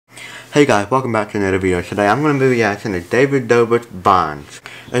Hey guys, welcome back to another video. Today I'm going to be reacting to David Dobrik's Vines.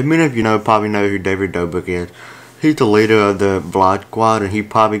 As many of you probably know who David Dobrik is. He's the leader of the Vlog Squad and he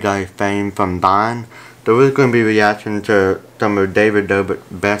probably got his fame from Vine. So we're going to be reacting to some of David Dobrik's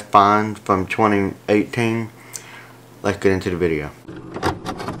best Vines from 2018. Let's get into the video.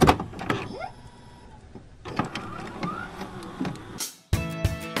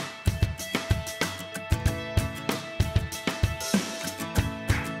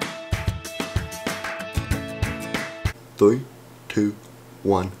 Three, two,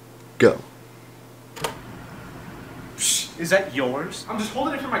 one, go. Is that yours? I'm just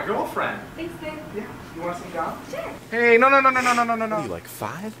holding it for my girlfriend. Thanks, babe. Yeah. You want some gum? Sure. Hey, no. What are you, like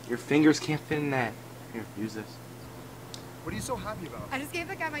 5? Your fingers can't fit in that. Here, use this. What are you so happy about? I just gave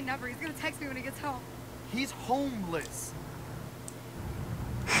that guy my number. He's gonna text me when he gets home. He's homeless.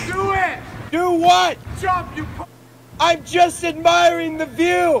 Do it! Do what? Jump, you I'm just admiring the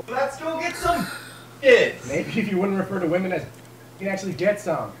view! Let's go get some kids. Maybe if you wouldn't refer to women as, you can actually get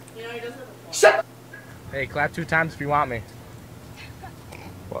some. You know, he doesn't have a phone. Shut up! Hey, clap 2 times if you want me.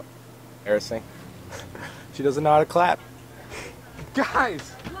 What? Embarrassing. She doesn't know how to clap.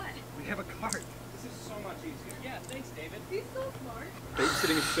 Guys! What? We have a cart. This is so much easier. Yeah, thanks, David. He's so smart.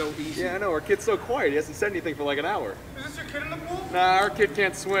 Babysitting is so easy. Yeah, I know. Our kid's so quiet. He hasn't said anything for like an hour. Is this your kid in the pool? Nah, our kid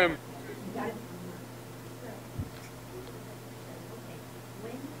can't swim.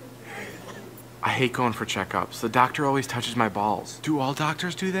 I hate going for checkups. The doctor always touches my balls. Do all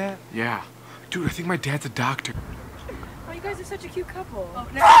doctors do that? Yeah. Dude, I think my dad's a doctor. Oh, you guys are such a cute couple. Oh,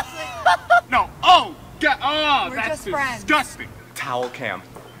 no. No. Oh, God. Oh, We're that's just friends. disgusting. Towel cam.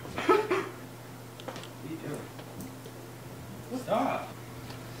 Stop.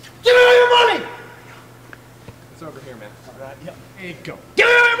 Give me all your money! It's over here, man. Alright, yep. There you go. Give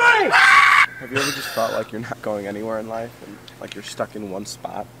me all your money! Have you ever just felt like you're not going anywhere in life and like you're stuck in one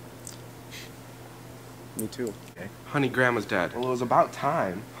spot? Me too. Okay. Honey, Grandma's dead. Well, it was about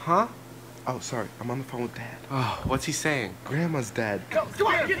time. Huh? Oh, sorry. I'm on the phone with Dad. Oh, what's he saying? Grandma's dead. Go, come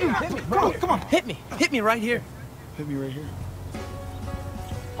on, hit me, bro. Come on, hit me. Hit me right here. Hit me right here.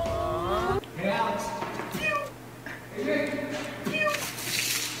 Hey, Alex. Hey, Jake. Here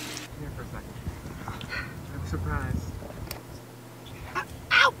for a second. I'm surprised.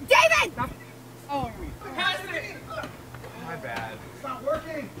 Ow! David! Oh, Pass it. my bad. It's not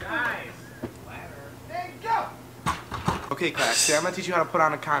working. Guys. Hey, go. Okay, class. Say, I'm gonna teach you how to put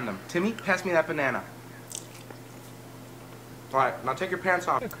on a condom. Timmy, pass me that banana. Alright, now take your pants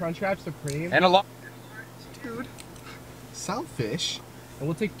off. The Crunchwrap Supreme. And a lot. Dude. Selfish. And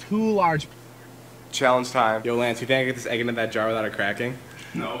we'll take 2 large. Challenge time. Yo, Lance, you think I get this egg into that jar without it cracking?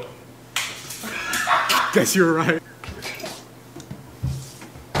 No. Guess you were right.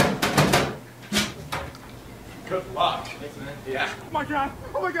 Good luck. Thanks, man. Yeah. Oh my God.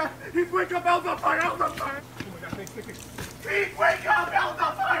 Oh my God. He's wake up. Elle's on fire. Elle's on fire. Oh my God. Thanks. Pete, wake up. Elle's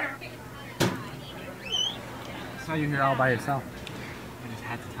on fire. I saw you here all by yourself. I just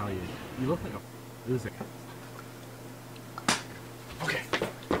had to tell you. You look like a loser. Okay.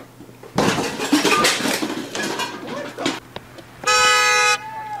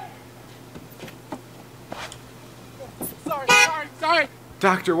 Sorry.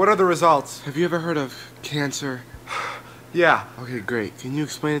 Doctor, what are the results? Have you ever heard of cancer? Yeah. Okay, great. Can you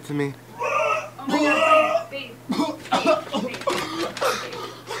explain it to me? Oh my God, babe.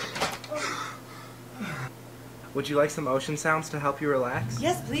 Would you like some ocean sounds to help you relax?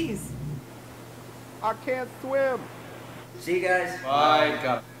 Yes, please. I can't swim. See you guys. Bye.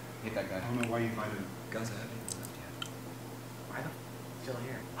 God. Hate that guy. I don't know why you invited him. Guys, I haven't even left yet. Why the still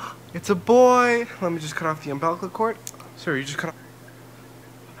here? It's a boy. Let me just cut off the umbilical cord. Sir, you just cut off.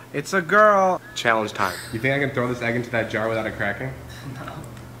 It's a girl. Challenge time. You think I can throw this egg into that jar without it cracking? No.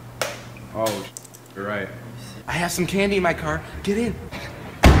 Oh, you're right. I have some candy in my car. Get in.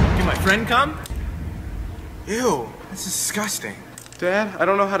 Can my friend come? Ew, that's disgusting. Dad, I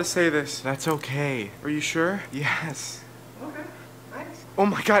don't know how to say this. That's okay. Are you sure? Yes. Okay. Thanks. Oh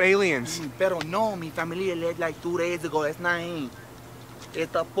my God, aliens. Pero no, mi familia left like 2 days ago. That's not him.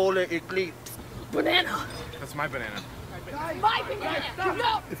 It's a polar eclipse. Banana. That's my banana. My banana.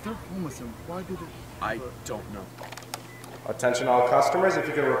 No. If they're homeless, then why do they? I don't know. Attention all customers, if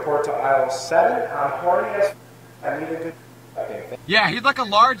you could report to aisle 7, I'm horny as I need a good... Okay, Yeah, he'd like a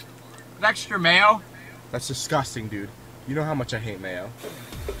large with extra mayo. that's disgusting, dude. You know how much I hate mayo.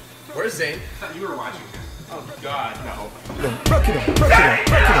 Where's Zane? You were watching. Oh, God, no.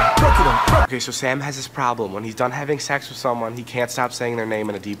 Okay, so Sam has this problem. When he's done having sex with someone, he can't stop saying their name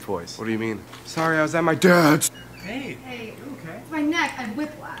in a deep voice. What do you mean? Sorry, I was at my dad's. Hey. Hey, You okay? it's my neck. I have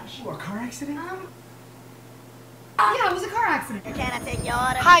whiplash. Oh, a car accident? Yeah, it was a car accident. Can I take your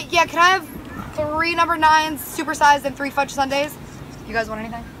order? Hi, yeah, can I have 3 number 9s, supersized, and 3 fudge sundaes? You guys want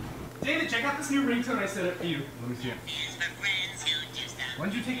anything? David, check out this new ringtone I set up for you. Let me see it. When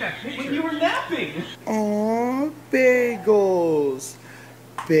did you take that picture? When you were napping. Oh, bagels.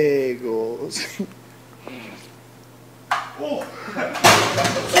 Bagels. Oh,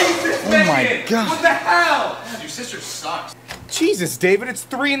 Oh my God. What the hell? Your sister sucks. Jesus, David, it's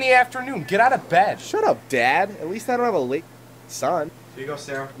 3 in the afternoon. Get out of bed. Shut up, Dad. At least I don't have a late son. Here you go,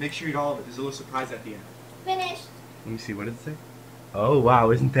 Sarah. Make sure you eat all of it. There's a little surprise at the end. Finished. Let me see. What did it say? Oh,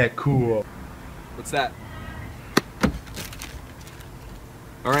 wow. Isn't that cool? What's that?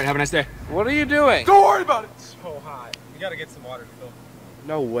 All right, have a nice day. What are you doing? Don't worry about it. So hot. We gotta get some water to fill.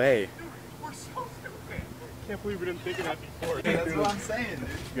 No way. We're so stupid. Can't believe we didn't think of that before. That's what I'm saying, dude.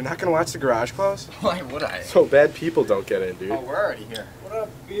 You're not gonna watch the garage close? Why would I? So bad people don't get in, dude. Oh, we're already here. What up,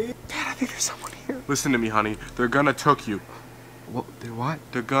 B? Dad, I think there's someone here. Listen to me, honey. They're gonna took you. What? They're what?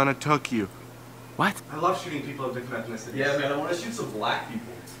 They're gonna took you. What? I love shooting people of different ethnicities. Yeah, man, I want to shoot some black people.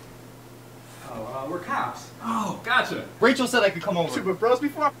 Oh, we're cops. Oh, gotcha. Rachel said I could come over. Shoot with bros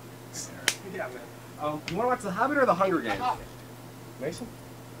before? Yeah, man. You want to watch The Hobbit or The Hunger Games? Mason?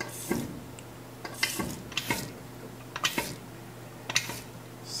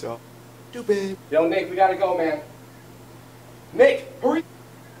 So stupid. Yo, Nick, we gotta go, man. Nick, hurry!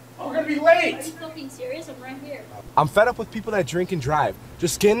 Oh, we're gonna be Are late! you still being serious? I'm right here. I'm fed up with people that drink and drive.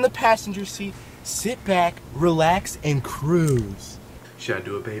 Just get in the passenger seat, sit back, relax, and cruise. Should I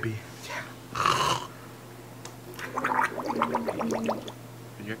do it, baby? Yeah.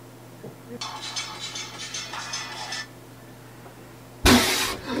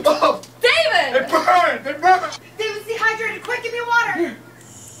 Oh, David! it burned! It burned! David's dehydrated. Quick, give me water.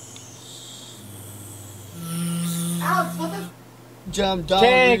 Alex, what the? Jump down.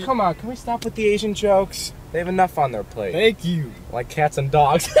 Okay, come on. Can we stop with the Asian jokes? They have enough on their plate. Thank you. Like cats and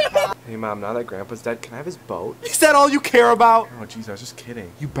dogs. Hey, Mom, now that Grandpa's dead, can I have his boat? Is that all you care about? Oh, jeez, I was just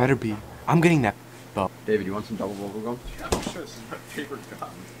kidding. You better be. I'm getting that boat. David, you want some double bubble gum? Yeah, I'm sure this is my favorite gum.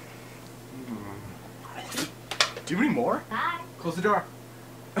 Do you need more? Bye. Close the door.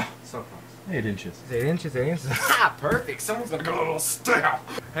 So close. 8 inches. 8 inches, 8 inches. Ha! Perfect. Someone's gonna go a little stale.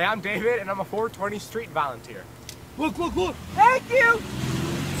 Hey, I'm David, and I'm a 420 street volunteer. Look, look, look! Thank you!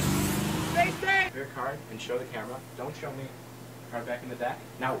 Stay safe! Your card and show the camera. Don't show me. Card back in the deck.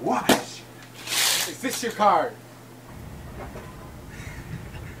 Now watch! Is this your card?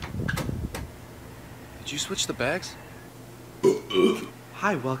 Did you switch the bags?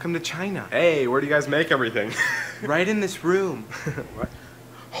 Hi, welcome to China. Hey, where do you guys make everything? Right in this room. What?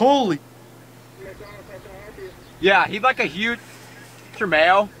 Holy! Yeah, he'd like a huge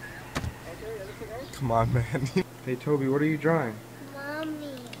mayo. Come on, man. Hey, Toby, what are you drawing?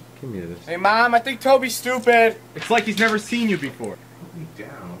 Mommy. Give me this. Hey, Mom, I think Toby's stupid. It's like he's never seen you before. Put me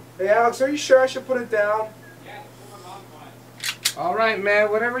down. Hey, Alex, are you sure I should put it down? All right, man,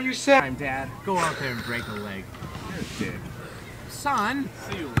 whatever you say. Time, Dad. Go out there and break a leg. You're a dick. Son.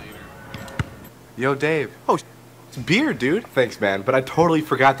 See you later. Yo, Dave. Oh, it's beer, dude. Thanks, man, but I totally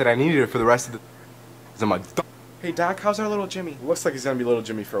forgot that I needed it for the rest of the... I'm a... Hey, Doc, how's our little Jimmy? Looks like he's gonna be little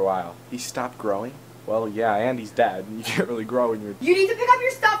Jimmy for a while. He stopped growing? Well, yeah, and he's dead. You can't really grow when you're... You need to pick up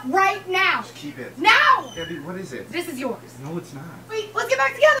your stuff right now. Keep it. Now! Debbie, what is it? This is yours. No, it's not. Wait, let's get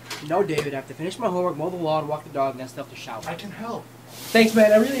back together. No, David, I have to finish my homework, mow the lawn, walk the dog, and then stuff to shower. I can help. Thanks,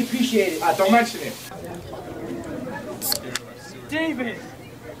 man. I really appreciate it. Don't mention it. David!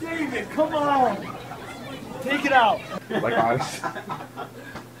 David, come on! Take it out! Like, honest.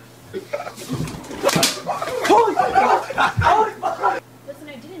 Listen,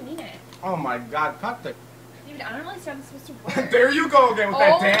 I didn't mean it. Oh my God, cut the... David, I don't really understand how this is supposed to work. There you go again with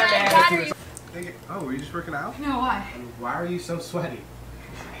that damn God, are attitude. you... Oh, were you just working out? No, why? Why are you so sweaty?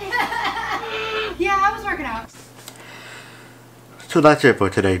 Yeah, I was working out. So that's it for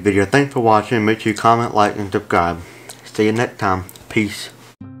today's video. Thanks for watching. Make sure you comment, like, and subscribe. See you next time. Peace.